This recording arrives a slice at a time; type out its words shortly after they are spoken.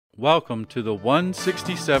Welcome to the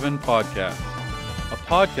 167 Podcast, a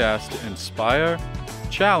podcast to inspire,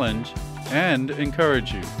 challenge, and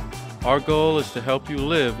encourage you. Our goal is to help you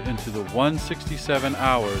live into the 167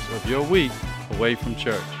 hours of your week away from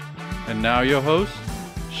church. And now your host,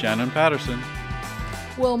 Shannon Patterson.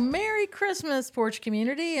 Well, Merry Christmas, Porch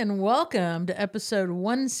community, and welcome to episode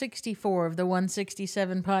 164 of the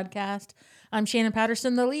 167 Podcast. I'm Shannon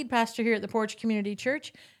Patterson, the lead pastor here at the Porch Community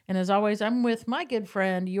Church. And as always, I'm with my good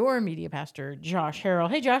friend, your media pastor, Josh Harrell.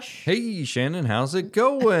 Hey, Josh. Hey, Shannon. How's it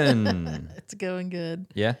going? It's going good.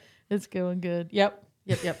 Yeah? It's going good. Yep.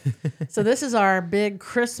 So this is our big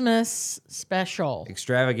Christmas special.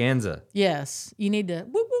 Extravaganza. Yes. You need to,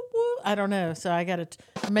 whoop, whoop, whoop. I don't know. So I got to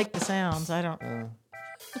make the sounds. I don't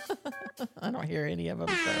hear any of them,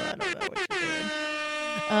 so I don't know what you're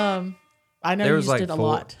doing. I know you did a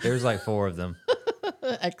lot. There's like four of them.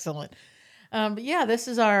 Excellent. But yeah, this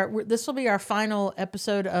will be our final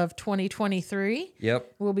episode of 2023.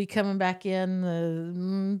 Yep. We'll be coming back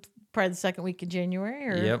in probably the second week of January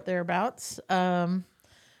or thereabouts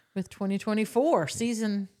with 2024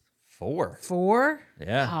 season 4. 4.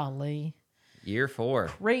 Yeah. Golly. Year 4.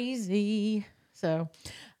 Crazy. So,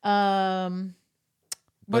 but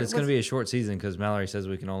it's going to be a short season because Mallory says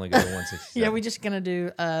we can only go to 167. Yeah, we're just going to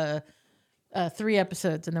do 3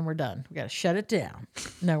 episodes and then we're done. We got to shut it down.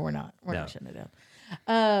 No, we're not. We're not shutting it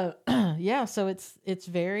down. Yeah, so it's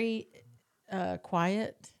very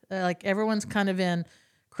quiet. Like everyone's kind of in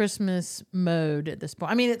Christmas mode at this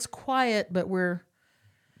point. I mean, it's quiet, but we're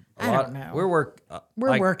don't know. We're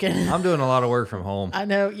working. I'm doing a lot of work from home. I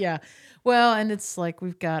know. Yeah. Well, and it's like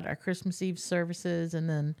we've got our Christmas Eve services, and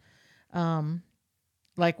then,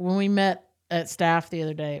 like when we met at staff the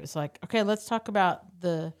other day, it was like, okay, let's talk about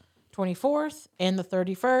the 24th and the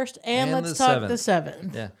 31st, and let's talk the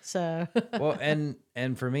 7th. Yeah. So. Well, and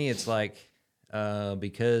for me, it's like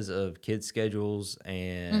because of kids' schedules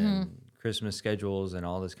and Christmas schedules and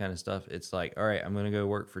all this kind of stuff, it's like, all right, I'm going to go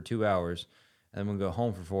work for 2 hours, and I'm going to go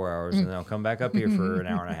home for 4 hours, and then I'll come back up here for an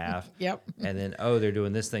hour and a half. Yep. And then, they're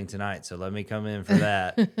doing this thing tonight, so let me come in for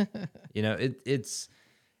that. You know, it's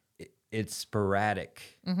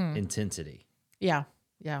sporadic intensity. Yeah.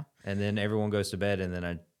 And then everyone goes to bed, and then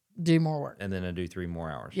I do more work. And then I do 3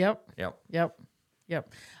 more hours. Yep.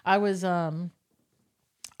 I was,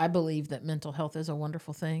 I believe that mental health is a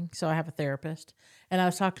wonderful thing. So I have a therapist, and I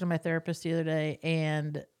was talking to my therapist the other day,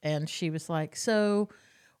 and she was like, so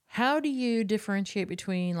how do you differentiate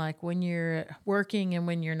between like when you're working and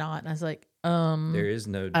when you're not? And I was like, there is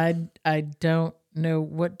no, I don't know.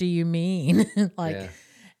 What do you mean? Like,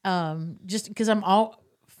 just because I'm all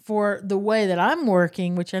for the way that I'm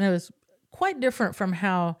working, which I know is quite different from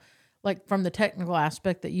how, like from the technical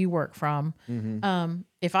aspect that you work from.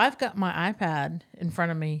 If I've got my iPad in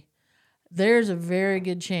front of me, there's a very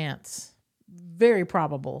good chance, very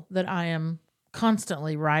probable, that I am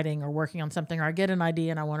constantly writing or working on something, or I get an idea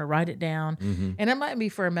and I want to write it down. And it might be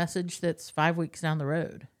for a message that's 5 weeks down the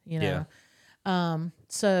road, you know? Yeah.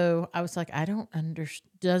 So I was like, I don't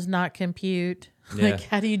does not compute. Yeah. Like,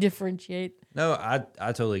 how do you differentiate? No, I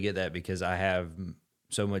totally get that because I have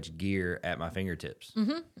so much gear at my fingertips.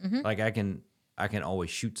 Like I can always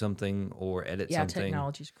shoot something or edit something. Yeah,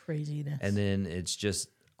 technology's craziness. And then it's just,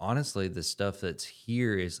 honestly, the stuff that's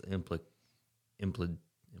here is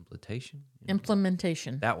implementation.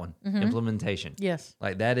 That one. Implementation. Yes.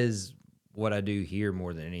 Like that is what I do here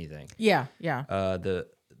more than anything. Yeah. The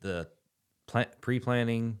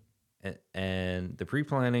pre-planning and the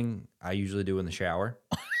pre-planning I usually do in the shower.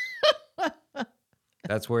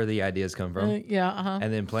 That's where the ideas come from.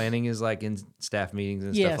 And then planning is like in staff meetings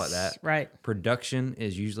and stuff like that. Right. Production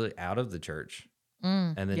is usually out of the church.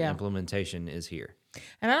 And then implementation is here.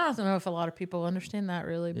 And I don't know if a lot of people understand that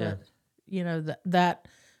really, but you know, that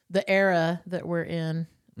the era that we're in,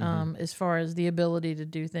 as far as the ability to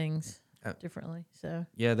do things differently. So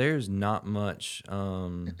yeah, there's not much.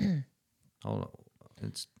 Hold on,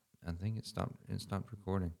 I think it stopped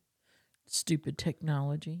recording. Stupid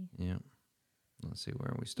technology. Yeah. Let's see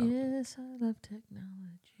where we stopped. Yes, I love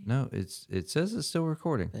technology. No, it says it's still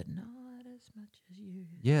recording, but not as much as you.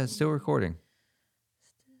 Yeah, it's still recording.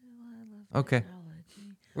 Still, I love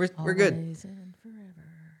technology. We're good. Always and forever.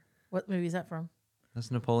 What movie is that from? That's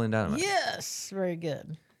Napoleon Dynamite. Yes, very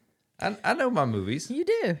good. I know my movies. You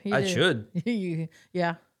do. I should.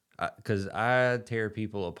 Yeah. Because I tear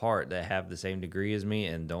people apart that have the same degree as me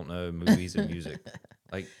and don't know movies and music.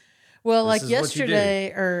 Like, well, like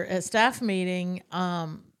yesterday or at staff meeting,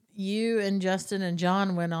 you and Justin and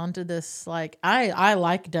John went on to this. Like, I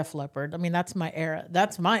like Def Leppard. I mean, that's my era.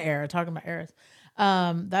 Talking about eras.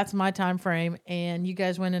 That's my time frame. And you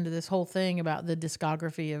guys went into this whole thing about the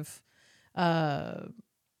discography of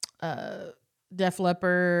Def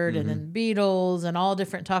Leppard and then Beatles and all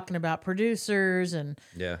different, talking about producers and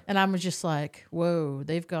I was just like, whoa,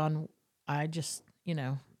 they've gone. I just,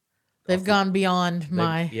 they've gone beyond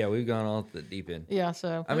my. Yeah, we've gone off the deep end. Yeah,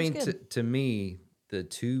 so I mean, to me, the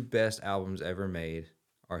two best albums ever made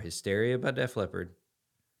are Hysteria by Def Leppard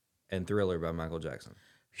and Thriller by Michael Jackson.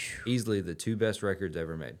 Easily the two best records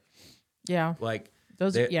ever made. Yeah, like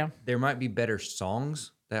those. There might be better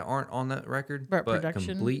songs that aren't on that record, but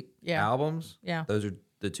production, complete albums, those are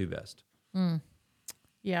the two best.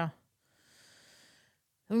 Yeah.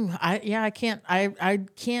 Ooh, I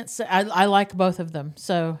can't say I like both of them.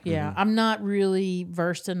 So I'm not really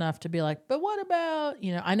versed enough to be like, but what about,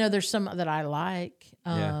 I know there's some that I like.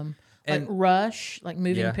 Like Rush, like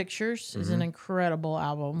Moving Pictures is an incredible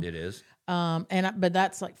album. It is. But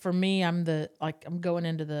that's like, for me, I'm going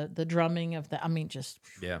into the drumming of the,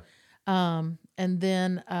 and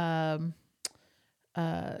then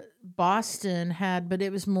Boston had, but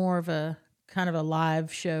it was more of a kind of a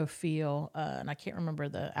live show feel, and I can't remember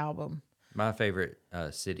the album. My favorite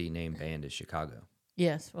city name band is Chicago.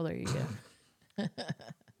 Yes, well, there you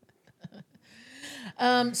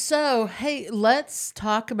go. So, hey, let's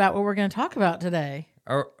talk about what we're going to talk about today.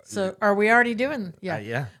 So, are we already doing?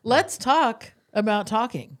 Yeah. Let's talk about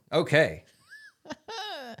talking. Okay.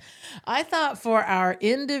 I thought for our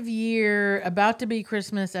end of year, about to be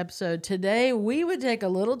Christmas episode today, we would take a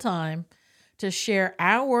little time to share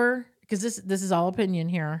because this is all opinion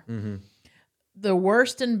here, the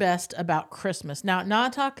worst and best about Christmas. Now,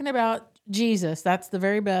 not talking about Jesus, that's the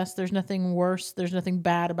very best. There's nothing worse. There's nothing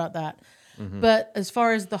bad about that. But as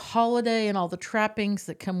far as the holiday and all the trappings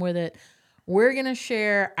that come with it, we're going to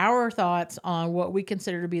share our thoughts on what we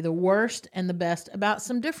consider to be the worst and the best about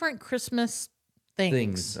some different Christmas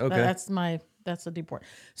things. Okay. That's a deep word.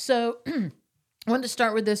 So I wanted to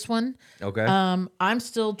start with this one. Okay. I'm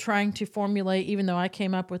still trying to formulate, even though I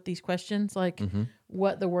came up with these questions, like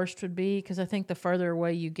what the worst would be, because I think the further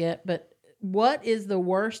away you get. But what is the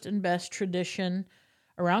worst and best tradition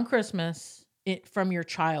around Christmas from your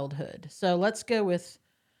childhood? So let's go with,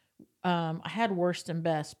 I had worst and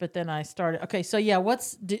best, but then I started. Okay, so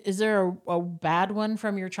is there a bad one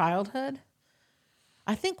from your childhood?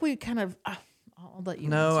 I think we kind of, I'll let you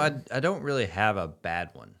No, answer. I don't really have a bad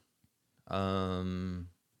one.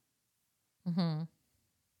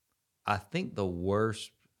 I think the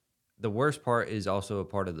worst part is also a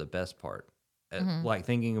part of the best part. Like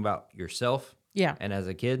thinking about yourself. Yeah. And as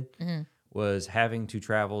a kid was having to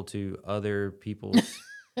travel to other people's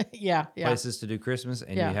places to do Christmas,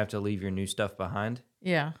 and you have to leave your new stuff behind.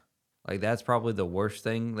 Yeah. Like that's probably the worst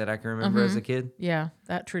thing that I can remember as a kid. Yeah,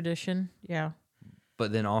 that tradition. Yeah.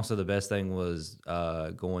 But then also the best thing was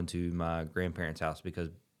going to my grandparents' house, because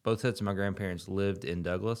both sets of my grandparents lived in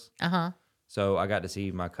Douglas. So I got to see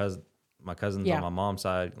my cousins on my mom's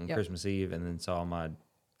side on Christmas Eve, and then saw my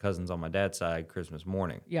cousins on my dad's side Christmas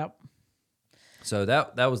morning. Yep. So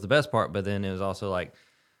that was the best part. But then it was also like,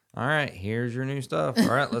 all right, here's your new stuff. All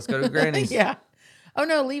right, let's go to Granny's. Yeah. Oh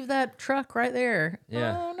no, leave that truck right there.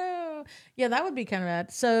 Yeah. Oh no. Yeah, that would be kind of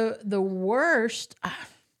bad. So the worst,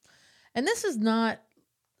 and this is not.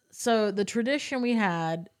 So the tradition we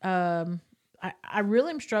had, I really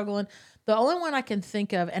am struggling. The only one I can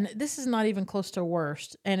think of, and this is not even close to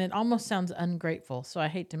worst, and it almost sounds ungrateful, so I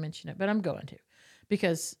hate to mention it, but I'm going to,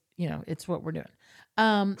 because, it's what we're doing,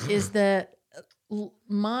 is that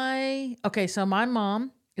so my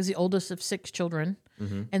mom is the oldest of 6 children,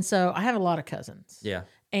 and so I have a lot of cousins. Yeah.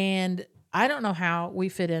 And I don't know how we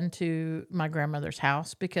fit into my grandmother's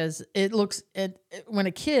house, because when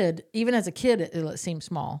a kid, even as a kid, it seems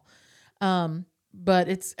small. But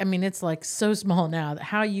it's like so small now that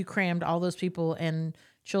how you crammed all those people and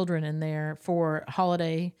children in there for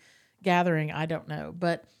holiday gathering, I don't know.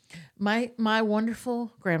 But my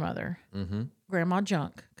wonderful grandmother, Grandma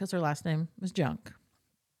Junk, because her last name was Junk.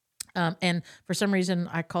 And for some reason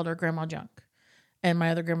I called her Grandma Junk. And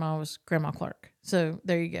my other grandma was Grandma Clark. So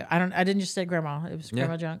there you go. I didn't just say grandma. It was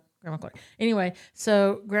Grandma Junk, Grandma Clark. Anyway,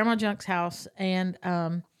 so Grandma Junk's house. And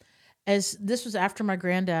as this was after my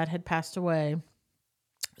granddad had passed away,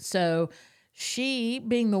 so she,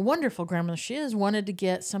 being the wonderful grandmother she is, wanted to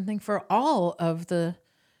get something for all of the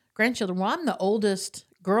grandchildren. Well, I'm the oldest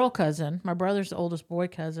girl cousin. My brother's the oldest boy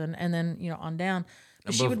cousin. And then, on down.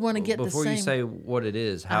 She would want to get the same. Before you say what it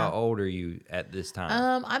is, how old are you at this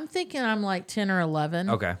time? I'm thinking I'm like 10 or 11.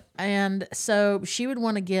 Okay. And so she would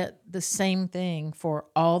want to get the same thing for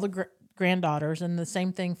all the granddaughters and the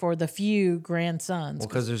same thing for the few grandsons. Well,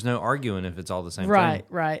 because there's no arguing if it's all the same thing. thing.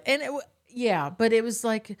 Right. And Yeah, but it was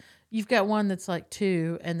like you've got one that's like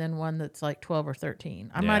 2 and then one that's like 12 or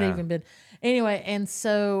 13. I might have even been anyway, and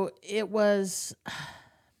so it was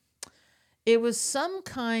some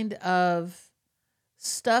kind of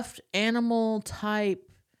stuffed animal type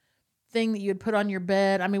thing that you'd put on your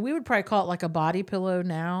bed. I mean, we would probably call it like a body pillow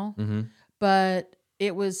now, but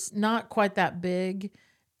it was not quite that big,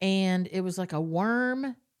 and it was like a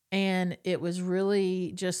worm. And it was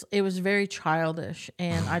really it was very childish.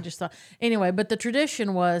 And I just thought, anyway, but the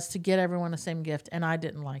tradition was to get everyone the same gift. And I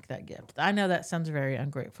didn't like that gift. I know that sounds very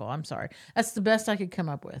ungrateful. I'm sorry. That's the best I could come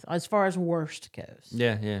up with as far as worst goes.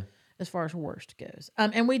 Yeah. As far as worst goes.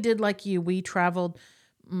 And we did like you. We traveled,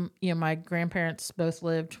 my grandparents both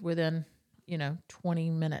lived within, 20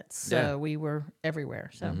 minutes. So we were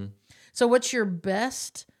everywhere. So what's your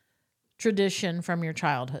best tradition from your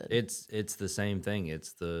childhood? It's the same thing.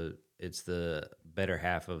 It's the better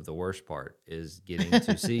half of the worst part is getting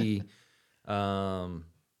to see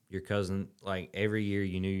your cousin. Like every year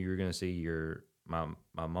you knew you were going to see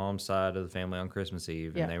my mom's side of the family on Christmas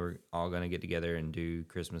Eve, and they were all going to get together and do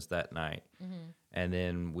Christmas that night. And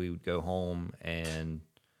then we would go home,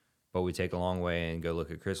 but we'd take a long way and go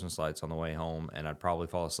look at Christmas lights on the way home, and I'd probably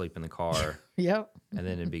fall asleep in the car. Yep. And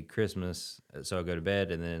then it'd be Christmas, so I'd go to bed,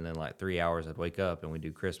 and then in like 3 hours I'd wake up and we'd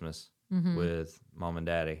do Christmas with Mom and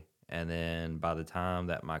Daddy. And then by the time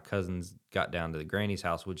that my cousins got down to the Granny's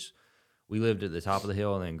house, which we lived at the top of the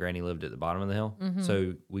hill and then Granny lived at the bottom of the hill,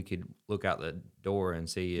 so we could look out the door and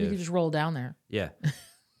see you could just roll down there. Yeah.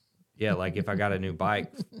 Yeah, like if I got a new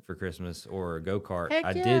bike for Christmas or a go-kart,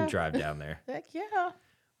 I yeah. did drive down there. Heck yeah.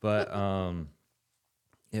 But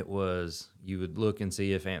it was, you would look and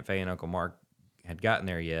see if Aunt Faye and Uncle Mark had gotten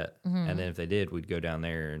there yet. And then if they did, we'd go down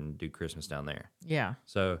there and do Christmas down there. Yeah.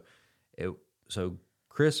 So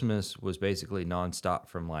Christmas was basically nonstop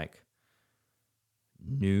from like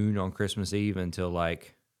noon on Christmas Eve until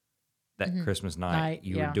like that Christmas night.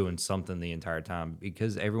 You were doing something the entire time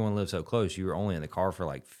because everyone lived so close. You were only in the car for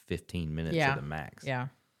like 15 minutes at the max. Yeah.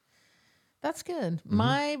 That's good.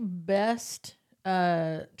 My best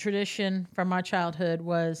tradition from my childhood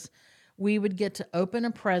was we would get to open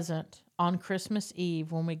a present on Christmas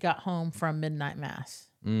Eve when we got home from midnight mass.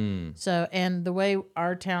 So, and the way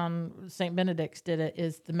our town, St. Benedict's, did it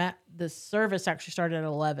is the service actually started at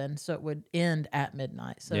 11, so it would end at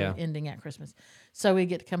midnight, so ending at Christmas. So we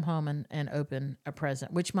get to come home and open a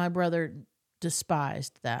present, which my brother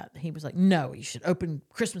despised that. He was like, no, you should open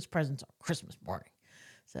Christmas presents on Christmas morning.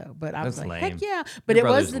 So, but I was like, lame. heck yeah. But it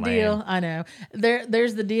was the deal. I know.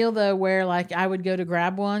 There's the deal though, where like I would go to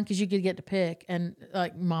grab one because you could get to pick, and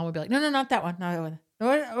like Mom would be like, no, not that one, not that one.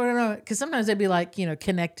 No, because sometimes they'd be like,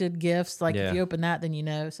 connected gifts. Like if you open that, then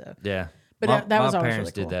So yeah, but that was my always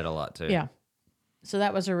parents really cool. did that a lot too. Yeah, so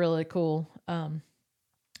that was a really cool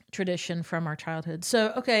tradition from our childhood.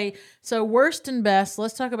 So okay, so worst and best.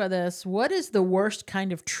 Let's talk about this. What is the worst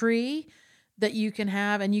kind of tree that you can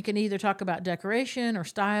have? And you can either talk about decoration or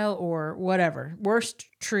style or whatever. Worst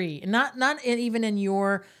tree, not even in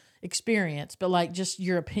your experience, but like just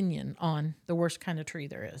your opinion on the worst kind of tree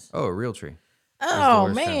there is. Oh, a real tree. Oh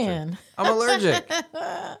man, I'm allergic.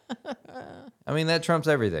 I mean that trumps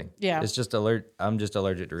everything. Yeah, it's just I'm just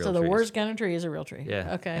allergic to real trees. So the worst kind of tree is a real tree.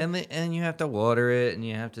 Yeah. Okay. And you have to water it, and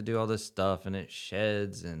you have to do all this stuff, and it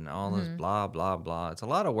sheds, and all this blah blah blah. It's a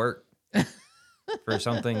lot of work for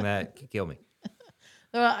something that could kill me.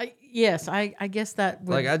 Yes, I guess that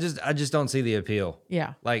would... Like I just don't see the appeal.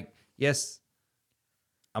 Yeah. Like yes,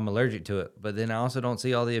 I'm allergic to it, but then I also don't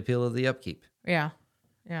see all the appeal of the upkeep. Yeah.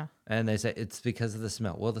 Yeah. And they say it's because of the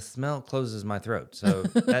smell. Well, the smell closes my throat, so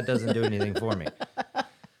that doesn't do anything for me.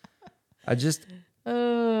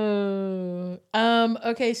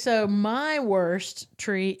 Okay, so my worst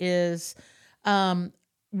tree is I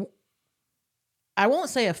won't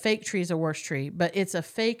say a fake tree is a worst tree, but it's a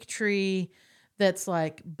fake tree that's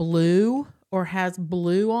like blue or has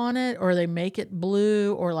blue on it, or they make it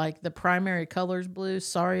blue, or like the primary color's blue.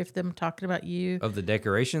 Sorry if I'm talking about you. Of the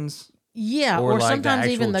decorations? Yeah, or like sometimes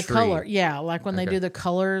even the tree. color. Yeah, like when they do the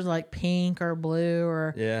colors like pink or blue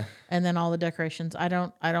or and then all the decorations. I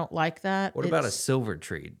don't like that. What about a silver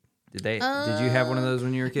tree? Did you have one of those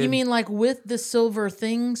when you were a kid? You mean like with the silver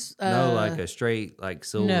things? No, like a straight like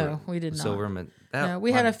silver. No, we did not. Silver. No,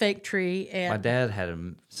 we had a fake tree. And my dad had a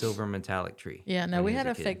silver metallic tree. Yeah, no, we had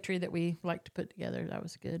a fake tree that we liked to put together. That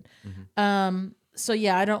was good. So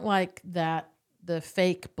yeah, I don't like that. The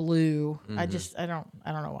fake blue. I don't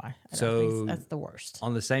know why. I don't think that's the worst.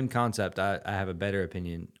 On the same concept, I have a better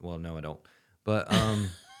opinion. Well, no, I don't. But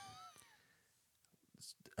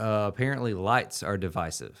apparently lights are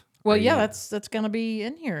divisive. Well, yeah, that's going to be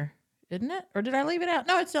in here. isn't it? Or did I leave it out?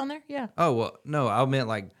 No, it's down there. Yeah. Oh, well, no, I meant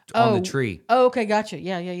like on the tree. Oh, okay, gotcha.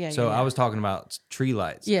 Yeah. So yeah. I was talking about tree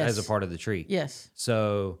lights Yes. as a part of the tree. Yes.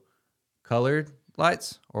 So colored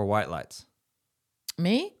lights or white lights?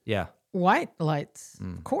 Me? Yeah. White lights,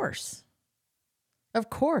 of course. Of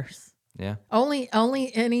course. Yeah.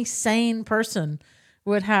 Only any sane person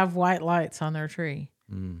would have white lights on their tree.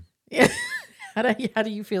 Yeah. How do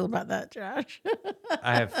you feel about that, Josh?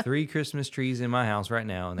 I have 3 Christmas trees in my house right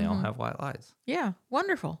now, and they all have white lights. Yeah,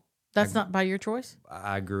 wonderful. That's not by your choice?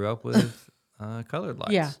 I grew up with colored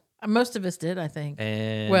lights. Yeah, most of us did, I think.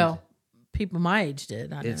 And well, people my age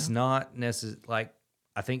did. it's not necessarily like,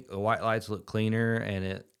 I think the white lights look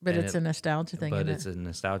cleaner, but it's a nostalgia thing. But it's a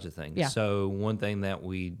nostalgia thing. Yeah. So one thing that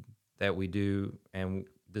we do, and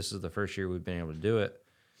this is the first year we've been able to do it,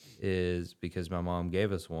 is because my mom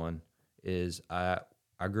gave us one. Is I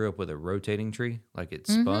grew up with a rotating tree, like it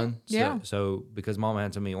spun. Yeah. So because Mom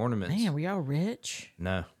had so many ornaments. Man, we all rich.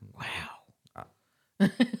 No. Wow.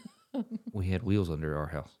 We had wheels under our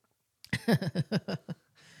house.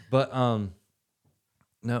 But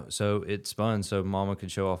no, so it spun so Mama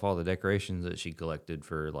could show off all the decorations that she collected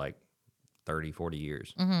for like 30, 40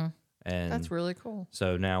 years. Mm-hmm. And that's really cool.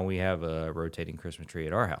 So now we have a rotating Christmas tree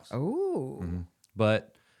at our house. Oh. Mm-hmm.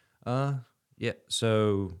 But yeah,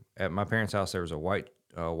 so at my parents' house there was a white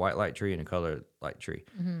light tree and a colored light tree.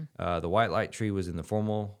 Mm-hmm. The white light tree was in the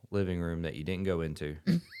formal living room that you didn't go into.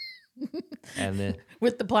 And then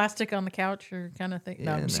with the plastic on the couch or kind of thing.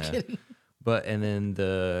 No, I'm just kidding. And then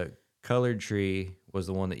the colored tree was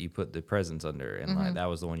the one that you put the presents under, and like that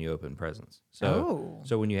was the one you opened presents. So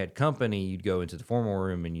when you had company, you'd go into the formal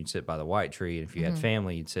room and you'd sit by the white tree, and if you had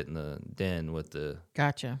family, you'd sit in the den with the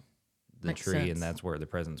Makes tree, sense. and that's where the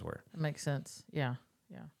presents were. That makes sense. Yeah.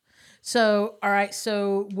 So, all right.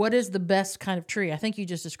 So, what is the best kind of tree? I think you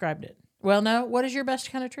just described it. Well, no. What is your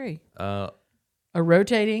best kind of tree? A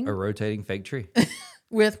rotating fake tree.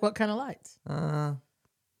 With what kind of lights?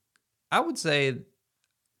 I would say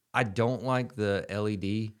I don't like the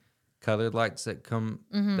LED colored lights that come.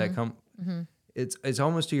 It's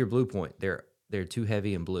almost to your blue point. They're too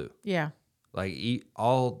heavy and blue. Yeah. Like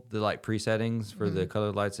all the like presettings for the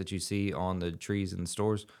colored lights that you see on the trees in the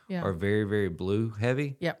stores are very, very blue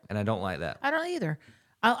heavy. Yep. And I don't like that. I don't either.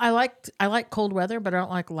 I like cold weather, but I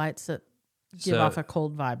don't like lights that give off a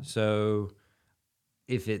cold vibe. So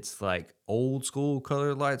if it's like old school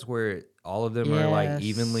colored lights where all of them are like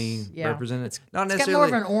evenly represented, it's got more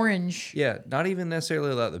of an orange. Yeah, not even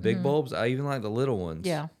necessarily like the big bulbs. I even like the little ones.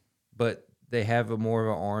 Yeah. But they have a more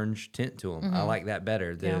of an orange tint to them. I like that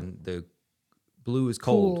better than the blue is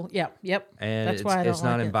cold. Cool. Yep. And that's why I don't it's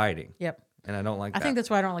not like inviting. Yep. And I don't like that. I think that's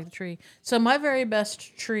why I don't like the tree. So my very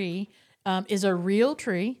best tree is a real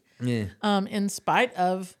tree. Yeah. In spite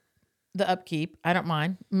of the upkeep, I don't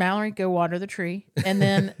mind. Mallory, go water the tree. And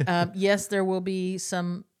then, yes, there will be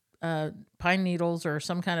some pine needles or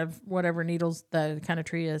some kind of whatever needles the kind of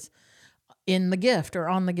tree is in the gift or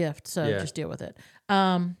on the gift. So just deal with it.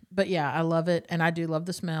 But yeah, I love it. And I do love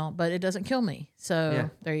the smell, but it doesn't kill me. So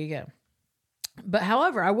there you go. But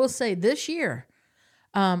however, I will say this year,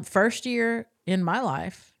 first year in my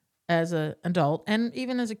life as an adult, and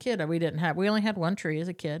even as a kid, we only had one tree as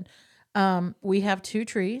a kid. We have 2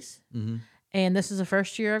 trees, and this is the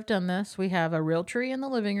first year I've done this. We have a real tree in the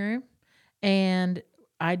living room, and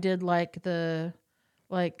I did how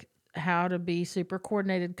to be super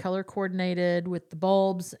coordinated, color coordinated with the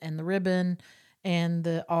bulbs and the ribbon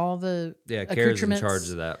and all the Kara's in charge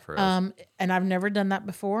of that for us. And I've never done that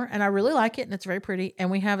before, and I really like it, and it's very pretty. And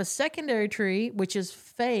we have a secondary tree, which is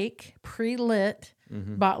fake, pre-lit,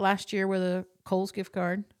 bought last year with a Kohl's gift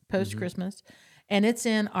card, post-Christmas. And it's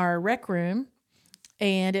in our rec room,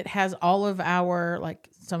 and it has all of our, like,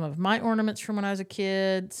 some of my ornaments from when I was a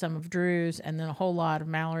kid, some of Drew's, and then a whole lot of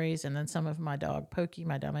Mallory's, and then some of my dog, Pokey,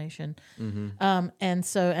 my Dalmatian.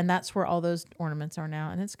 And that's where all those ornaments are now.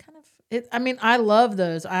 And it's kind of, I love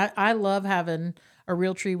those. I love having a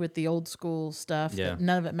real tree with the old school stuff. Yeah. That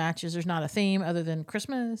none of it matches. There's not a theme other than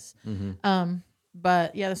Christmas.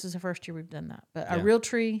 But yeah, this is the first year we've done that. But a real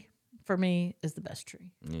tree for me is the best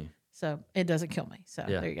tree. Yeah. So it doesn't kill me. So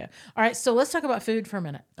there you go. All right. So let's talk about food for a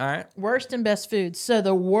minute. All right. Worst and best food. So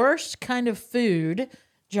the worst kind of food,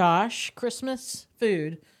 Josh, Christmas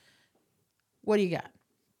food. What do you got?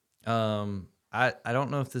 I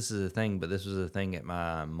don't know if this is a thing, but this was a thing at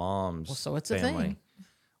my mom's so it's family. a thing.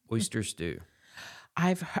 Oyster stew.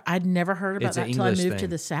 I'd never heard about that until I moved to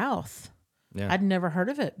the South. Yeah. I'd never heard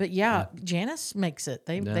of it. But Janice makes it.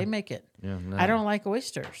 They make it. Yeah, no. I don't like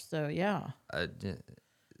oysters. So yeah.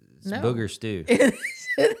 It's booger stew.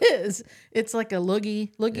 It is. It's like a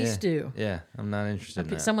loogie stew. Yeah, I'm not interested in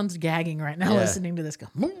that. Someone's gagging right now listening to this. Go.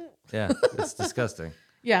 Yeah, it's disgusting.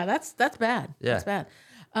 Yeah, that's bad. Yeah. That's bad.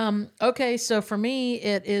 Okay, so for me,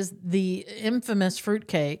 it is the infamous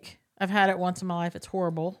fruitcake. I've had it once in my life. It's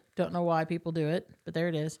horrible. Don't know why people do it, but there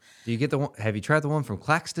it is. Do you get the one? Have you tried the one from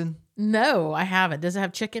Claxton? No, I haven't. Does it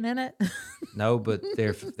have chicken in it? No, but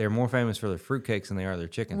they're more famous for their fruitcakes than they are their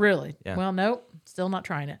chicken. Really? Yeah. Well, nope. Still not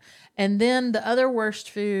trying it. And then the other worst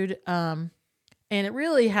food, and it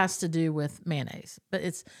really has to do with mayonnaise, but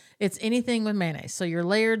it's anything with mayonnaise. So your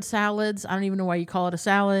layered salads. I don't even know why you call it a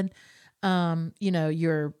salad.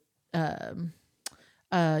 Your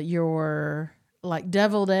like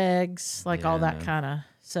deviled eggs, like all that kind of.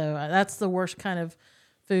 So that's the worst kind of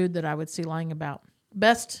food that I would see lying about.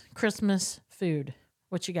 Best Christmas food.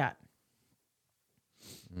 What you got?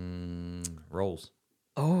 Rolls.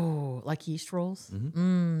 Oh, like yeast rolls?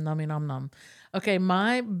 Nummy nom nom. Okay,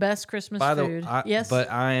 my best Christmas food. Yes. But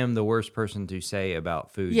I am the worst person to say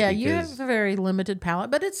about food. Yeah, you have a very limited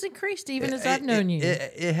palate, but it's increased even as I've known you.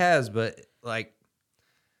 It has, but like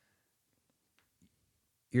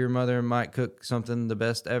your mother might cook something the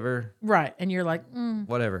best ever. Right, and you're like,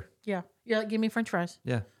 whatever. Yeah, give me French fries.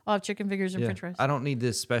 Yeah. I'll have chicken fingers and French fries. I don't need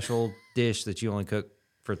this special dish that you only cook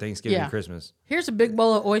for Thanksgiving and Christmas. Here's a big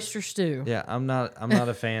bowl of oyster stew. Yeah, I'm not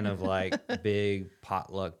a fan of like big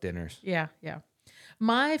potluck dinners. Yeah.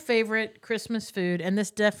 My favorite Christmas food, and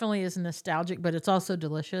this definitely is nostalgic, but it's also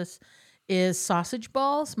delicious, is sausage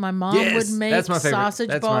balls. My mom would make that's my favorite. Sausage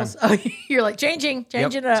That's balls. mine. Oh, you're like changing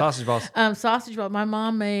it up. Sausage balls. Sausage ball. My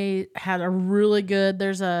mom had a really good.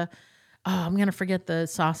 There's I'm gonna forget the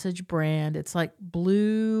sausage brand. It's like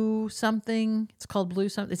Blue something. It's called Blue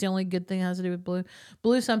something. It's the only good thing it has to do with Blue.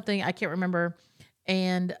 Blue something. I can't remember.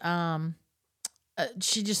 And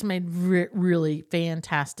she just made really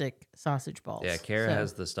fantastic sausage balls. Yeah, Kara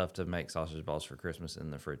has the stuff to make sausage balls for Christmas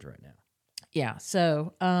in the fridge right now. Yeah.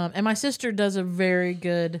 So, and my sister does a very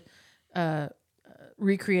good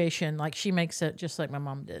recreation. Like she makes it just like my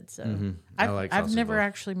mom did. So I've never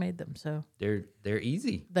actually made them. So they're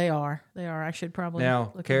easy. They are. I should probably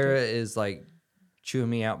now. Kara is like chewing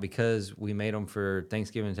me out because we made them for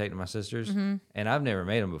Thanksgiving to take to my sisters, and I've never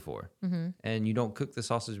made them before. And you don't cook the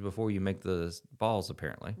sausage before you make the balls,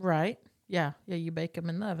 apparently. Right. Yeah. You bake them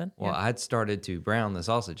in the oven. Well, I'd started to brown the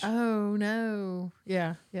sausage. Oh no.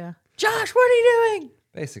 Yeah. Josh, what are you doing?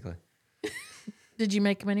 Basically. Did you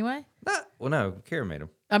make them anyway? No, Kara made them.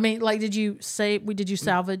 I mean, like, did you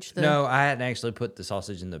salvage the? No, I hadn't actually put the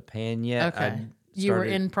sausage in the pan yet. Okay. You were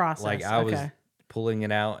in process. Like I was pulling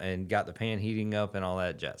it out and got the pan heating up and all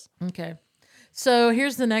that jazz. Okay. So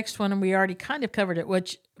here's the next one, and we already kind of covered it,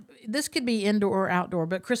 which this could be indoor or outdoor,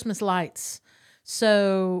 but Christmas lights.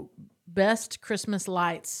 So best Christmas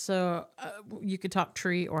lights. So you could talk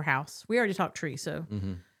tree or house. We already talked tree, so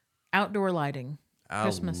outdoor lighting.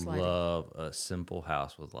 Christmas lighting. I love a simple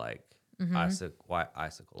house with like white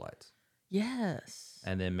icicle lights. Yes.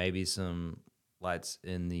 And then maybe some lights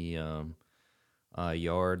in the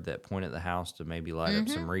yard that point at the house to maybe light up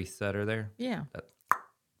some wreaths that are there. Yeah.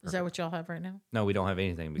 Is that what y'all have right now? No, we don't have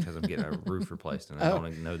anything because I'm getting a roof replaced and I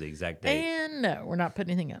don't know the exact date. And no, we're not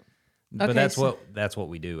putting anything up. But okay, that's what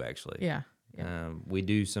we do actually. Yeah. We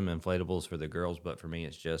do some inflatables for the girls, but for me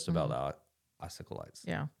it's just about the icicle lights.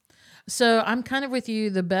 Yeah. So I'm kind of with you.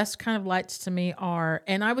 The best kind of lights to me are,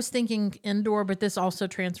 and I was thinking indoor, but this also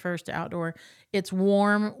transfers to outdoor. It's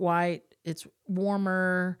warm white. It's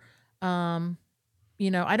warmer. I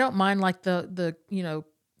don't mind like the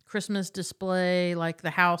Christmas display, like the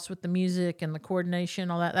house with the music and the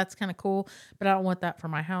coordination, all that. That's kind of cool. But I don't want that for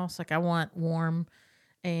my house. Like I want warm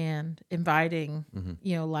and inviting,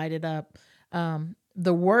 lighted up.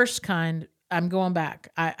 The worst kind, I'm going back.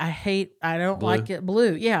 I don't blue. Like it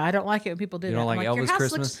blue. Yeah, I don't like it when people do that. You don't like Elvis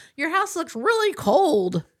Christmas? Your house looks really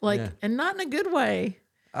cold, and not in a good way.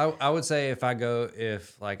 I would say if I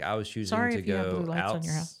was choosing to go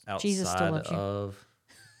outside of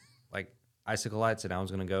like icicle lights and I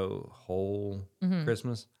was going to go whole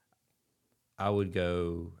Christmas, I would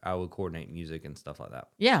coordinate music and stuff like that.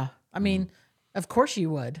 Yeah. I mean, of course you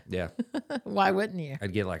would. Yeah. Why wouldn't you?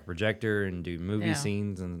 I'd get like a projector and do movie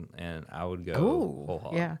scenes and I would go whole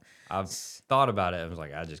hog. Yeah. I've thought about it. I was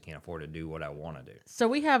like, I just can't afford to do what I want to do. So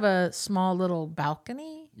we have a small little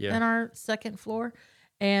balcony in our second floor.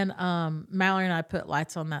 And Mallory and I put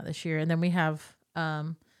lights on that this year. And then we have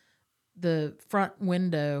the front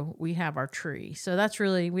window, we have our tree. So that's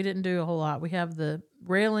we didn't do a whole lot. We have the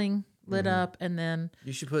railing lit up, and then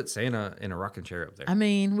you should put Santa in a rocking chair up there. I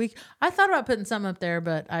mean, I thought about putting something up there,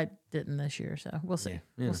 but I didn't this year, so we'll see. Yeah.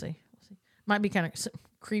 We'll see. Might be kind of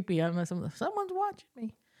creepy. I don't know. Someone's watching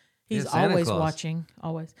me. He's It's Santa always Claus. watching.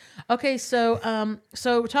 Always. Okay, so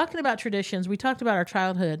so talking about traditions, we talked about our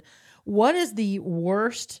childhood. What is the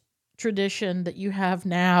worst tradition that you have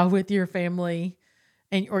now with your family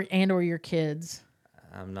and or your kids?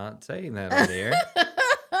 I'm not saying that on the air.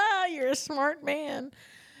 You're a smart man.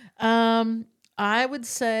 I would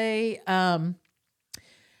say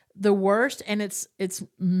the worst, and it's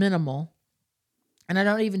minimal, and I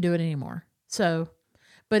don't even do it anymore. So,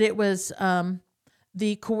 but it was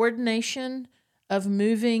the coordination of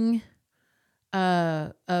moving,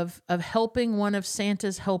 of helping one of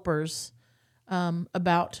Santa's helpers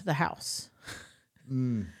about the house.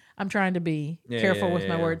 I'm trying to be careful with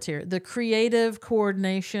my words here. The creative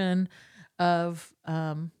coordination of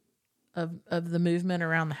the movement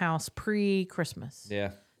around the house pre-Christmas.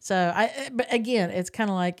 Yeah. So but again, it's kind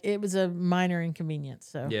of like it was a minor inconvenience.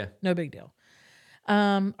 So no big deal.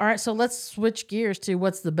 All right, so let's switch gears to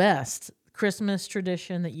what's the best Christmas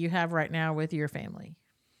tradition that you have right now with your family.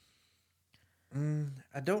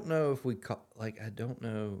 I don't know if I don't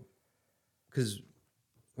know, because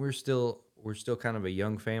we're still kind of a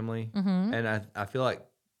young family, and I feel like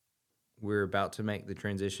we're about to make the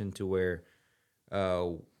transition to where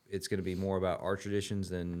it's going to be more about our traditions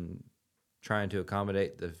than trying to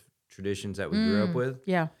accommodate the traditions that we grew up with.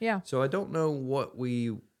 Yeah, yeah. So I don't know what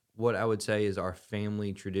I would say is our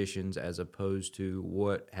family traditions as opposed to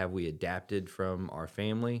what have we adapted from our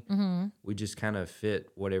family. We just kind of fit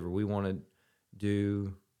whatever we want to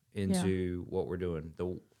do into what we're doing.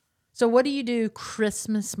 So what do you do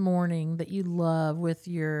Christmas morning that you love with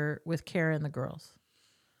Kara and the girls?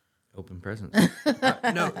 Open presents.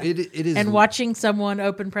 No, it is. And watching someone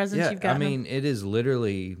open presents you've gotten. I mean, it is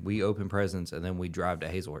literally we open presents and then we drive to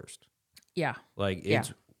Hazelhurst. Yeah. Like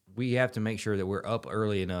we have to make sure that we're up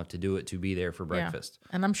early enough to do it to be there for breakfast. Yeah.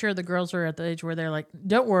 And I'm sure the girls are at the age where they're like,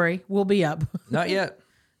 "Don't worry, we'll be up." Not yet.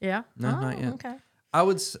 Yeah. No, not yet. Okay. I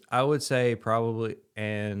would say probably,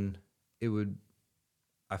 and it would.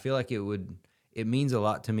 I feel like it would. It means a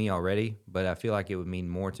lot to me already, but I feel like it would mean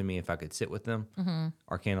more to me if I could sit with them.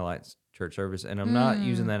 Our candlelight church service, and I'm not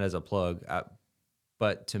using that as a plug.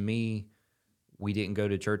 But to me, we didn't go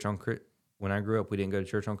to church when I grew up. We didn't go to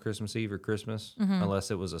church on Christmas Eve or Christmas unless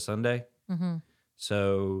it was a Sunday.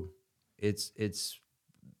 So it's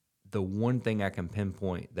the one thing I can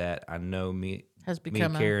pinpoint that I know me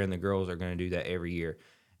and Kara and the girls are going to do that every year.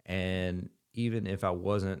 And even if I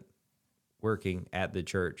wasn't working at the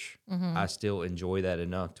church, I still enjoy that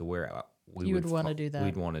enough to where we would want to do that.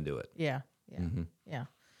 We'd want to do it. Yeah, yeah, Mm-hmm. yeah.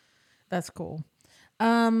 That's cool.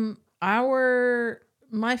 My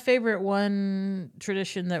favorite one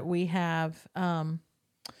tradition that we have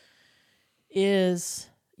is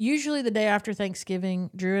usually the day after Thanksgiving.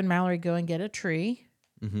 Drew and Mallory go and get a tree,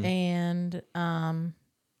 and I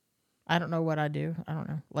don't know what I do. I don't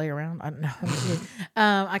know. Lay around. I don't know.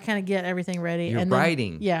 I kind of get everything ready. You're and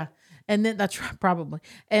writing. Yeah. And then that's probably.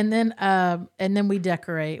 And then we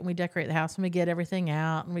decorate. And we decorate the house and we get everything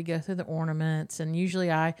out and we go through the ornaments. And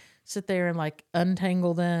usually I sit there and like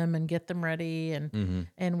untangle them and get them ready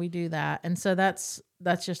and we do that. And so that's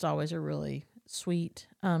just always a really sweet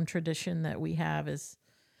tradition that we have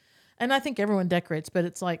and I think everyone decorates, but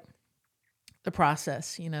it's like the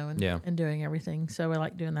process, and doing everything. So we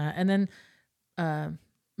like doing that. And then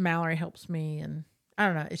Mallory helps me, and I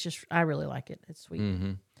don't know. It's just I really like it. It's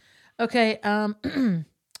sweet. Okay. Now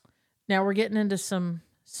we're getting into some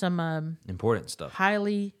important stuff,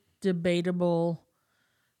 highly debatable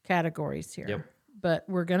categories here. Yep. But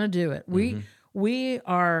we're gonna do it. We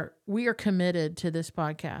are committed to this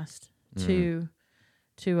podcast to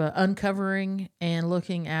uncovering and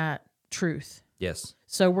looking at truth. Yes.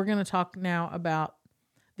 So we're going to talk now about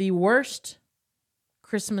the worst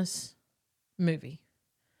Christmas movie.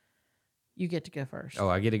 You get to go first. Oh,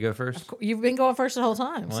 I get to go first? You've been going first the whole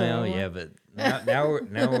time. Well, yeah, but now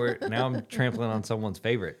I'm trampling on someone's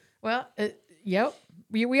favorite. Well, yep.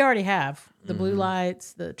 We already have the blue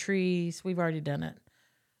lights, the trees. We've already done it.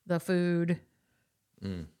 The food.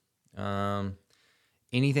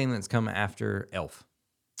 Anything that's come after Elf.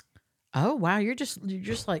 Oh wow, you're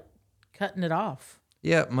just like cutting it off.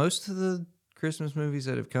 Yeah, most of the Christmas movies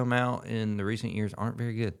that have come out in the recent years aren't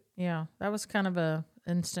very good. Yeah, that was kind of a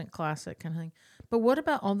instant classic kind of thing. But what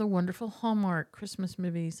about all the wonderful Hallmark Christmas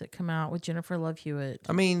movies that come out with Jennifer Love Hewitt?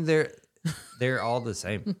 I mean, they're all the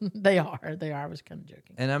same. They are. I was kind of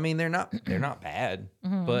joking. And I mean, they're not bad.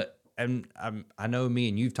 But I know me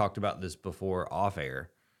and you've talked about this before off air.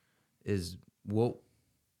 Is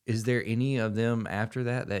there any of them after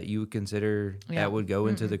that you would consider that would go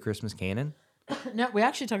into the Christmas canon? No, we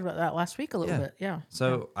actually talked about that last week a little bit. Yeah.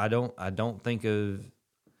 So I don't think of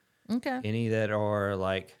any that are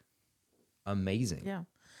like amazing. Yeah.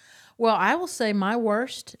 Well, I will say my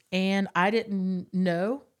worst, and I didn't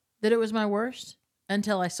know that it was my worst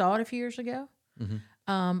until I saw it a few years ago.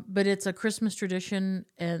 But it's a Christmas tradition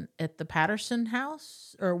at the Patterson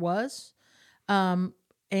house, or was. And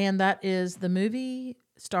that is the movie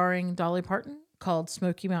starring Dolly Parton called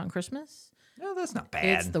Smoky Mountain Christmas. No, that's not bad.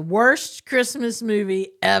 It's the worst Christmas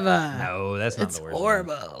movie ever. No, that's not the worst. It's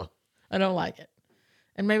horrible. I don't like it.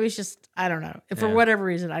 And maybe it's just, I don't know. For whatever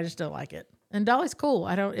reason, I just don't like it. And Dolly's cool.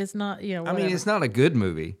 It's not, whatever. I mean, it's not a good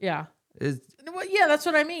movie. Yeah. It's, well, yeah, that's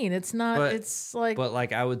what I mean. It's not, it's like. But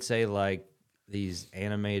like, I would say like these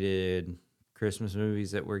animated Christmas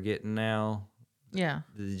movies that we're getting now. Yeah.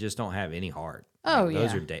 They just don't have any heart. Oh, like,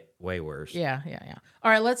 those are way worse. Yeah.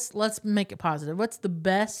 All right, let's make it positive. What's the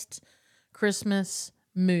best Christmas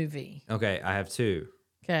movie? Okay, I have two.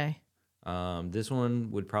 Okay. This one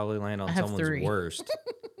would probably land on someone's worst.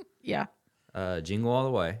 Yeah. Jingle All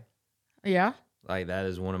the Way. Yeah. Like that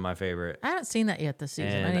is one of my favorite. I haven't seen that yet this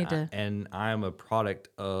season. I need to. And I am a product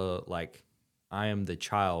of like, I am the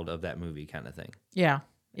child of that movie kind of thing. Yeah.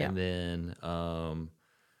 And then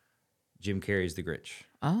Jim Carrey's The Grinch.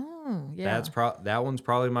 Oh, yeah. That one's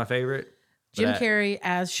probably my favorite. Jim Carrey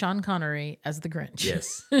as Sean Connery as the Grinch.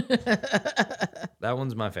 Yes. That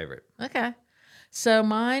one's my favorite. Okay. So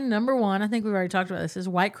mine, number one, I think we've already talked about this, is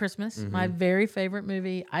White Christmas. My very favorite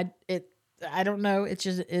movie. I don't know. It's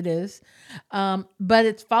just, it is. But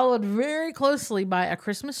it's followed very closely by A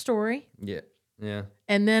Christmas Story. Yeah. Yeah.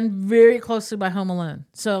 And then very closely by Home Alone.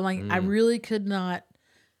 So like, I really could not,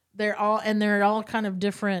 they're all kind of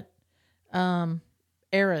different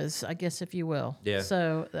eras, I guess, if you will. Yeah.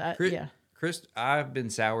 So, I've been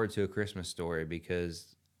soured to A Christmas Story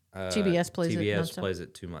because TBS plays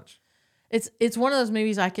it too much. It's one of those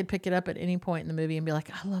movies I could pick it up at any point in the movie and be like,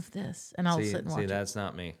 I love this, and I'll sit and watch it. See, that's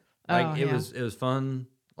not me. Like it was fun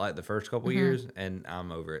like the first couple years, and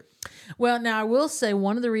I'm over it. Well, now I will say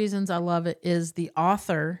one of the reasons I love it is the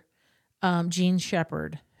author, Gene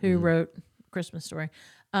Shepherd, who wrote Christmas Story.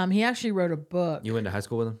 He actually wrote a book. You went to high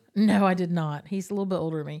school with him? No, I did not. He's a little bit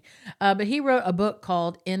older than me. But he wrote a book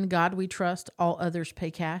called In God We Trust, All Others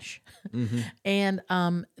Pay Cash. And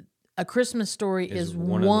A Christmas Story is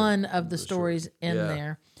one of the stories in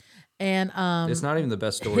there. And it's not even the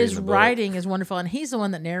best story. His in the book. writing is wonderful, and he's the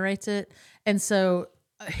one that narrates it. And so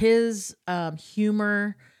his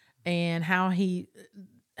humor and how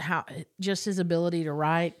just his ability to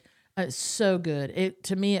write is so good.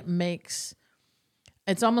 To me,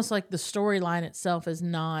 it's almost like the storyline itself is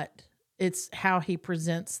not. It's how he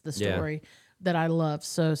presents the story that I love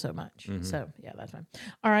so much. So yeah, that's fine.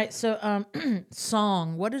 All right, so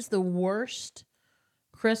song. What is the worst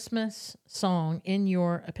Christmas song in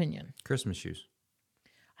your opinion? Christmas Shoes.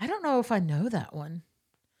 I don't know if I know that one.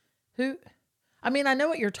 I mean, I know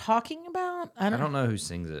what you're talking about. I don't know who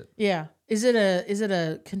sings it. Yeah. Is it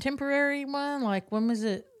a contemporary one? Like when was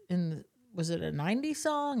it was it a 90s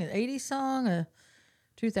song, an 80s song, a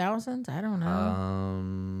 2000s? I don't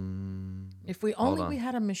know. If we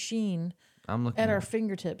had a machine at our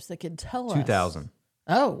fingertips that could tell 2000. us. 2000.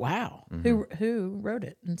 Oh, wow. Who wrote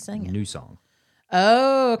it and sang it? New song.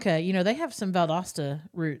 Oh, okay. They have some Valdosta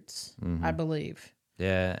roots, I believe.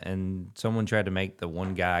 Yeah, and someone tried to make the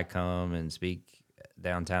one guy come and speak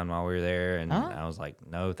downtown while we were there, and I was like,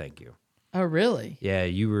 no, thank you. Oh, really? Yeah,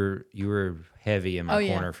 you were heavy in my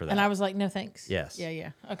corner for that. And I was like, no, thanks. Yes. Yeah.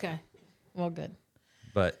 Okay. Well, good.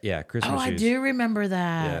 But yeah, Christmas Shoes. I do remember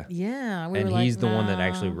that. Yeah. And he's the one that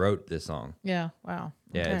actually wrote this song. Yeah. Wow.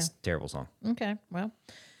 Yeah, it's a terrible song. Okay. Well,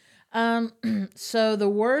 so the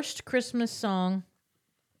worst Christmas song,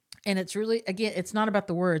 and it's really, again, it's not about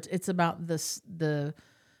the words. It's about the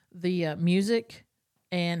music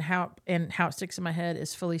and how it sticks in my head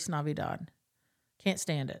is Feliz Navidad. Can't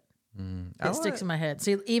stand it. It sticks in my head.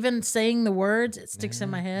 See, even saying the words, it sticks in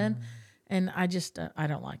my head, and I just I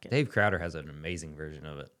don't like it. Dave Crowder has an amazing version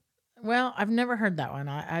of it. Well, I've never heard that one.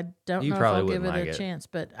 I don't know if I'll give it a chance,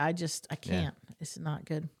 but I can't. Yeah. It's not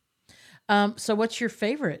good. So what's your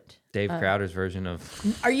favorite? Dave Crowder's version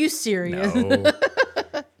of. Are you serious? No.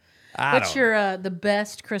 What's your the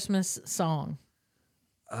best Christmas song?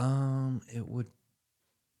 It would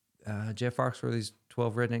Jeff Foxworthy's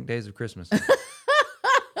 12 Redneck Days of Christmas.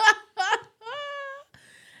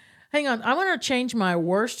 Hang on, I want to change my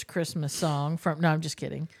worst Christmas song from. No, I'm just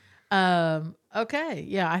kidding. Okay,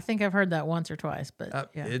 yeah, I think I've heard that once or twice, but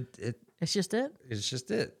yeah, it's just it. It's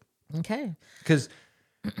just it. Okay, because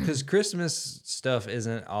Christmas stuff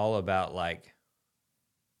isn't all about like,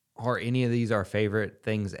 are any of these our favorite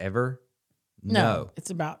things ever? No. It's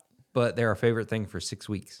about. But they're our favorite thing for 6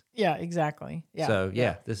 weeks. Yeah, exactly. Yeah. So,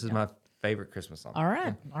 this is my favorite Christmas song. All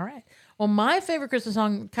right. All right. Well, my favorite Christmas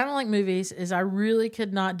song, kind of like movies, is I really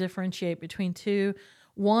could not differentiate between two.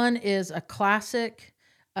 One is a classic.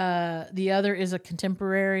 The other is a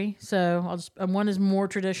contemporary. So I'll just one is more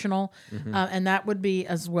traditional, and that would be,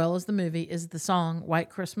 as well as the movie, is the song "White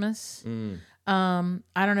Christmas." I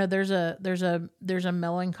don't know. There's a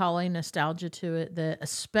melancholy nostalgia to it that,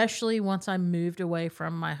 especially once I moved away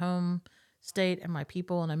from my home state and my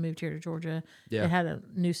people, and I moved here to Georgia, it had a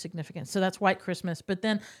new significance. So that's White Christmas. But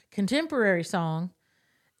then contemporary song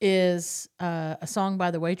is a song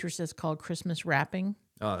by the Waitresses called "Christmas Wrapping."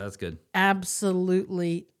 Oh, that's good.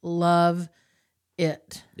 Absolutely love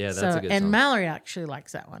it. Yeah, that's a good and song. Mallory actually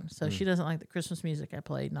likes that one. So she doesn't like the Christmas music I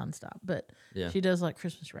played nonstop, but she does like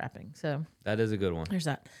Christmas Wrapping. So that is a good one. there's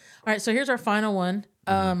that. All right, so here's our final one,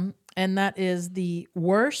 and that is the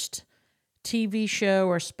worst TV show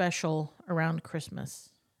or special around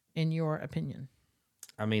Christmas, in your opinion.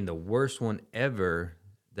 I mean, the worst one ever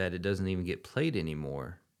that it doesn't even get played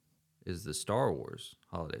anymore is the Star Wars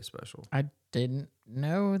holiday special. I didn't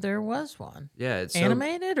know there was one. Yeah, it's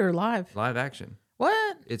animated or live? Live action.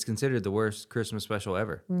 What? It's considered the worst Christmas special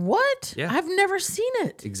ever. What? Yeah. I've never seen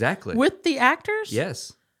it. Exactly. With the actors?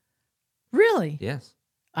 Yes. Really? Yes.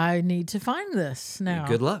 I need to find this now.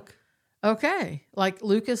 Good luck. Okay. Like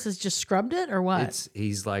Lucas has just scrubbed it or what?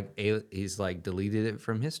 He's like deleted it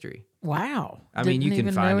from history. Wow. I mean, you Didn't can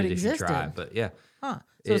even know find it if existed. you try, but yeah. Huh.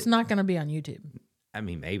 So it's not going to be on YouTube. I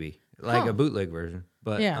mean, maybe like a bootleg version,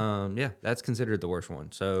 but that's considered the worst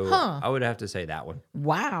one. So I would have to say that one.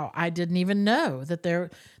 Wow, I didn't even know that there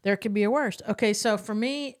could be a worst. Okay, so for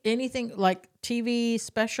me, anything like TV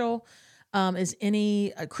special is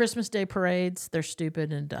any Christmas Day parades. They're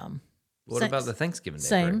stupid and dumb. What about the Thanksgiving Day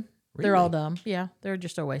Same. parade? They're Really? all dumb. Yeah, they're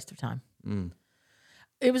just a waste of time.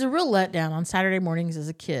 It was a real letdown on Saturday mornings as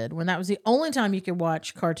a kid when that was the only time you could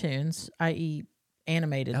watch cartoons, i.e.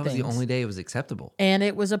 animated That was things. the only day it was acceptable. And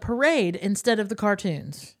it was a parade instead of the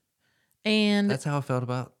cartoons. And That's how I felt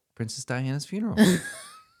about Princess Diana's funeral.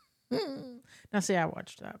 now, see, I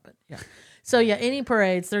watched that, but yeah. So yeah, any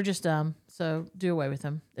parades, they're just dumb. So do away with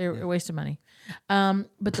them. They're a waste of money.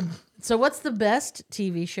 So what's the best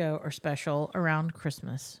TV show or special around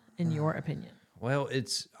Christmas in your opinion? Well,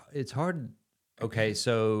 it's hard. Okay,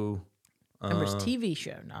 so Remember, it's TV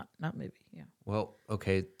show, not movie. Yeah. well,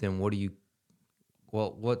 okay, then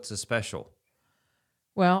what's a special?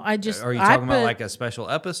 Well, Are you talking about like a special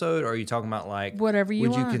episode, or are you talking about like whatever you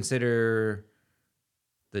would want. you consider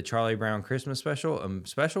the Charlie Brown Christmas special a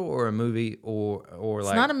special or a movie or It's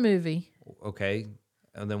like not a movie. okay,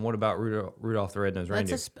 and then what about Rudolph the Red-Nosed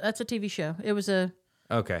Reindeer? That's a TV show. It was a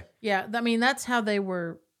Okay, I mean that's how they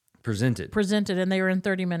were presented, and they were in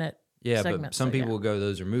 30-minute yeah, segments. but some people will go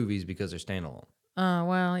those are movies because they're standalone.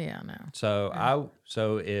 Well, yeah, no.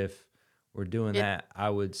 So if we're doing that, I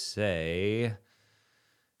would say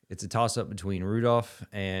it's a toss-up between Rudolph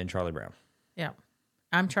and Charlie Brown. Yeah.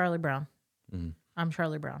 I'm Charlie Brown. I'm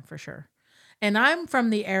Charlie Brown for sure. And I'm from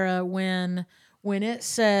the era when it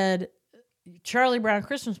said Charlie Brown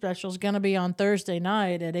Christmas special is going to be on Thursday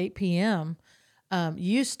night at 8 p.m.,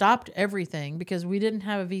 you stopped everything because we didn't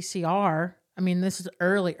have a VCR. I mean, this is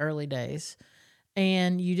early days.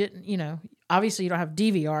 And you didn't, obviously you don't have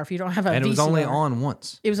DVR if you don't have a VCR. And it was only on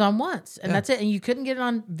once. It was on once, and that's it. And you couldn't get it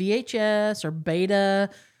on VHS or Beta,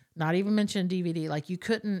 not even mention DVD. Like you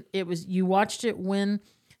couldn't. It was you watched it when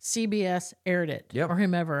CBS aired it, or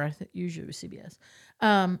whomever. I think usually it was CBS.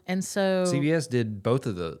 And so CBS did both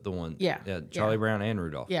of the ones. Yeah, Charlie Brown and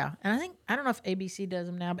Rudolph. Yeah, and I don't know if ABC does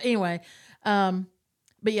them now, but anyway,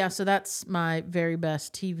 but yeah. So that's my very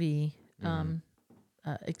best TV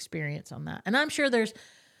experience on that, and I'm sure there's.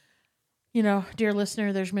 Dear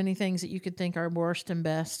listener, there's many things that you could think are worst and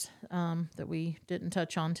best that we didn't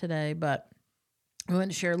touch on today, but we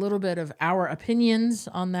want to share a little bit of our opinions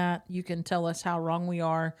on that. You can tell us how wrong we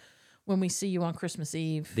are when we see you on Christmas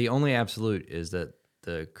Eve. The only absolute is that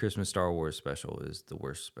the Christmas Star Wars special is the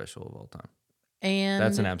worst special of all time. And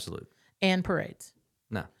that's an absolute. And parades.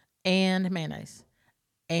 No. And mayonnaise.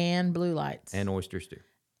 And blue lights. And oyster stew.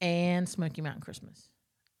 And Smoky Mountain Christmas.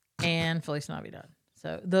 And Feliz Navidad.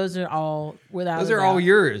 So those are all without. Those are all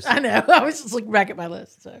yours. I know. I was just looking back at my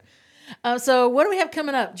list. So what do we have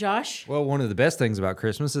coming up, Josh? Well, one of the best things about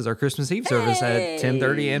Christmas is our Christmas Eve service at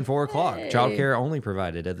 10:30 and 4 o'clock. Childcare only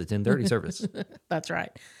provided at the 10:30 service. That's right.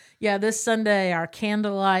 Yeah, this Sunday our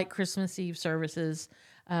candlelight Christmas Eve services.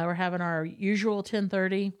 We're having our usual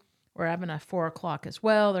 10:30. We're having a 4 o'clock as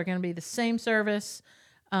well. They're going to be the same service.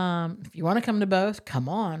 If you want to come to both, come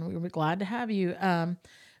on. We would be glad to have you.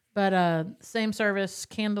 But same service,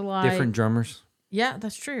 candlelight. Different drummers. Yeah,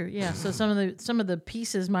 that's true. Yeah, so some of the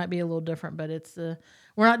pieces might be a little different, but it's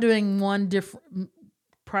we're not doing one different,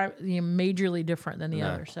 majorly different than the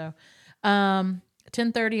other. So,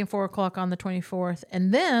 10:30 and 4:00 on the 24th,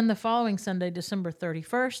 and then the following Sunday, December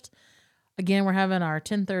 31st. Again, we're having our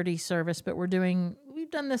 10:30 service, but we've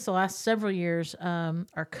done this the last several years.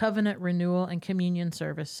 Our covenant renewal and communion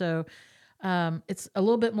service. So. It's a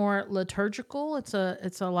little bit more liturgical. It's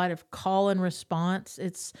a light of call and response.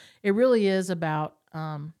 It really is about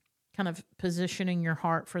kind of positioning your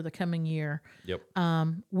heart for the coming year. Yep.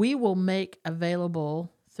 We will make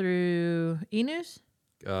available through e-news.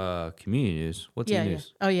 Community news. What's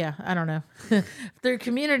e-news? Yeah. Oh yeah, I don't know. Through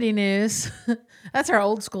community news. That's our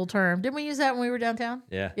old school term. Didn't we use that when we were downtown?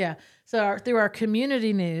 Yeah. Yeah. So through our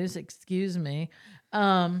community news, excuse me.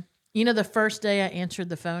 You know, the first day I answered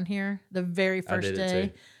the phone here, the very first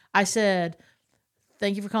day, I said,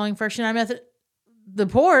 "Thank you for calling First United Methodist, the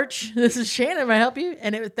Porch. This is Shannon. May I help you?"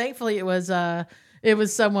 And thankfully it was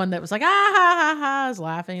someone that was like, "Ah ha ha ha," I was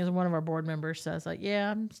laughing. It was one of our board members. So I was like, "Yeah,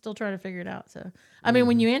 I'm still trying to figure it out." So I mean,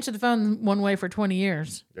 when you answer the phone one way for 20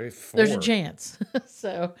 years, there's a chance.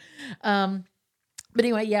 So, but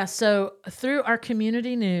anyway, yeah. So through our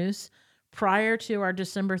community news, prior to our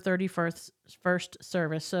December 31st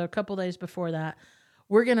service, so a couple days before that,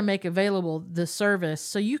 we're going to make available the service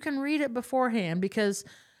so you can read it beforehand, because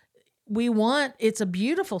it's a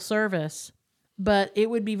beautiful service, but it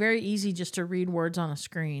would be very easy just to read words on a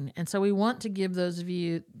screen. And so we want to give those of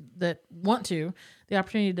you that want to the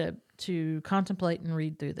opportunity to contemplate and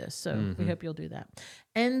read through this. So we hope you'll do that.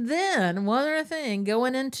 And then one other thing,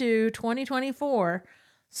 going into 2024,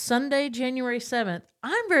 Sunday, January 7th,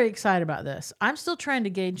 I'm very excited about this. I'm still trying to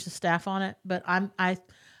gauge the staff on it, but I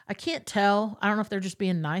can't tell. I don't know if they're just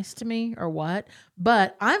being nice to me or what,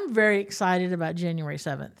 but I'm very excited about January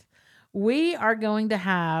 7th. We are going to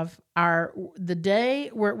have the day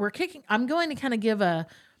we're kicking. I'm going to kind of give a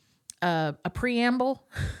preamble,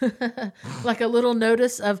 like a little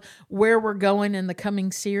notice of where we're going in the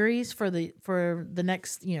coming series for the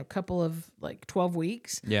next, couple of 12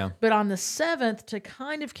 weeks. Yeah. But on the 7th, to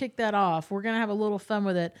kind of kick that off, we're going to have a little fun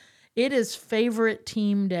with it. It is favorite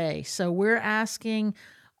team day. So we're asking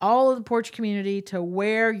all of the Porch community to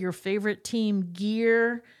wear your favorite team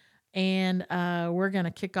gear. And we're going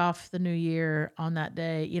to kick off the new year on that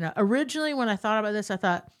day. Originally when I thought about this, I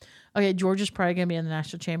thought, okay, Georgia's probably going to be in the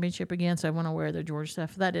national championship again, so I want to wear their Georgia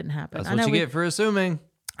stuff. That didn't happen. That's what you get for assuming.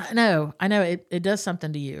 I know. It does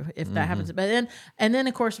something to you if that happens. But then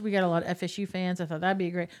of course we got a lot of FSU fans. I thought that'd be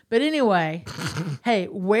great. But anyway, hey,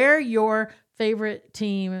 wear your favorite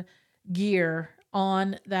team gear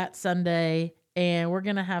on that Sunday, and we're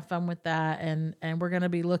gonna have fun with that, and we're gonna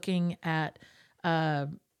be looking at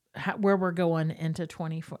where we're going into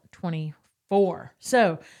 2024.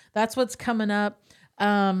 So that's what's coming up.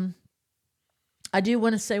 I do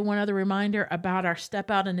want to say one other reminder about our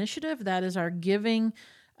Step Out initiative. That is our giving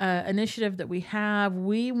initiative that we have.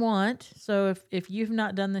 We want, so if you've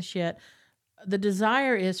not done this yet, the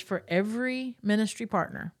desire is for every ministry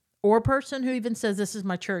partner or person who even says, "This is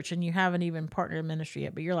my church," and you haven't even partnered in ministry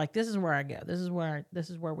yet, but you're like, "This is where I go. This is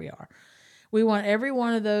where we are." We want every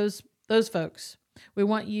one of those folks. We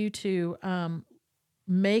want you to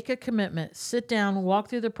make a commitment, sit down, walk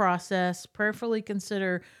through the process, prayerfully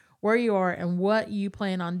consider where you are and what you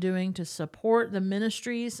plan on doing to support the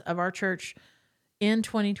ministries of our church in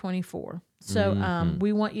 2024. So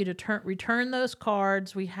we want you to return those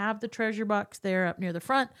cards. We have the treasure box there up near the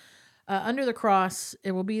front, under the cross.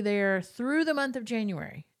 It will be there through the month of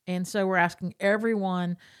January. And so we're asking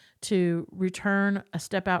everyone to return a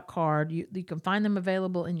Step Out card. You can find them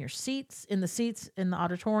available in the seats in the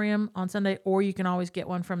auditorium on Sunday, or you can always get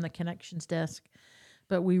one from the connections desk.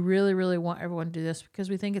 But we really, really want everyone to do this because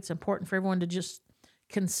we think it's important for everyone to just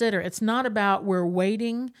consider. It's not about we're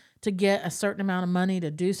waiting to get a certain amount of money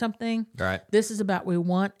to do something. Right. This is about we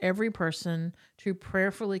want every person to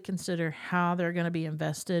prayerfully consider how they're going to be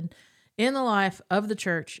invested in the life of the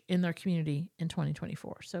church in their community in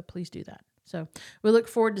 2024. So please do that. So we look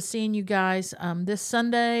forward to seeing you guys this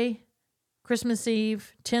Sunday, Christmas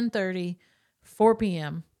Eve, 10:30, 4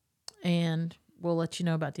 p.m. And we'll let you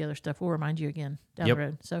know about the other stuff. We'll remind you again down the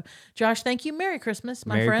road. So, Josh, thank you. Merry Christmas,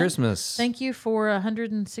 my friend. Merry Christmas. Thank you for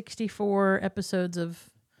 164 episodes of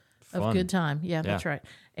good time. Yeah, that's right.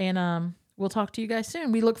 And we'll talk to you guys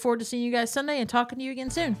soon. We look forward to seeing you guys Sunday and talking to you again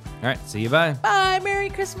soon. All right. See you. Bye. Bye. Merry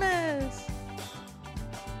Christmas.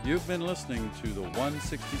 You've been listening to the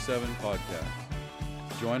 167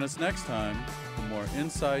 podcast. Join us next time for more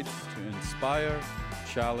insights to inspire,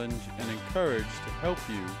 challenge, and encourage to help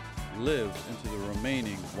you live into the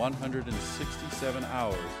remaining 167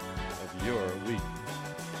 hours of your week.